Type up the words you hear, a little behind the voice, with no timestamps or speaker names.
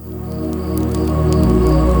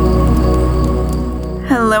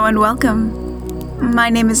Hello and welcome. My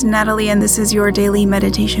name is Natalie and this is your Daily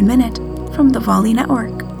Meditation Minute from the Volley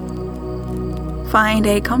Network. Find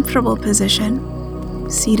a comfortable position,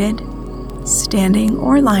 seated, standing,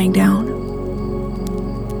 or lying down.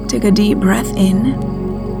 Take a deep breath in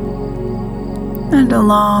and a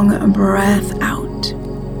long breath out.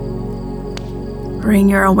 Bring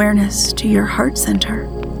your awareness to your heart center.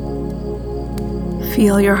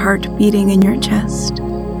 Feel your heart beating in your chest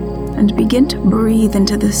and begin to breathe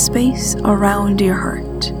into the space around your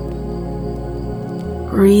heart.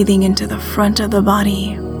 Breathing into the front of the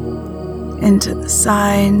body, into the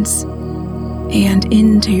sides, and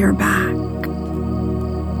into your back.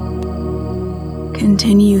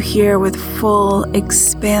 Continue here with full,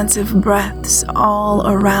 expansive breaths all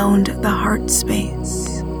around the heart space.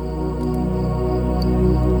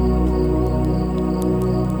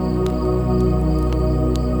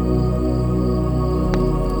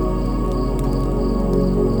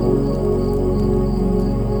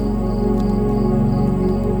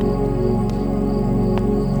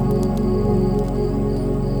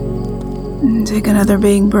 Take another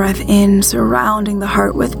big breath in, surrounding the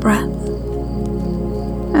heart with breath.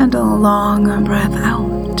 And a long breath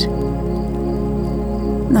out.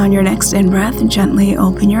 On your next in-breath, gently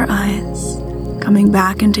open your eyes, coming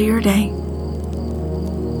back into your day.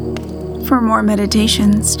 For more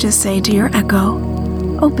meditations, just say to your echo,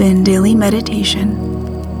 "Open daily meditation."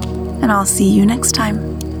 And I'll see you next time.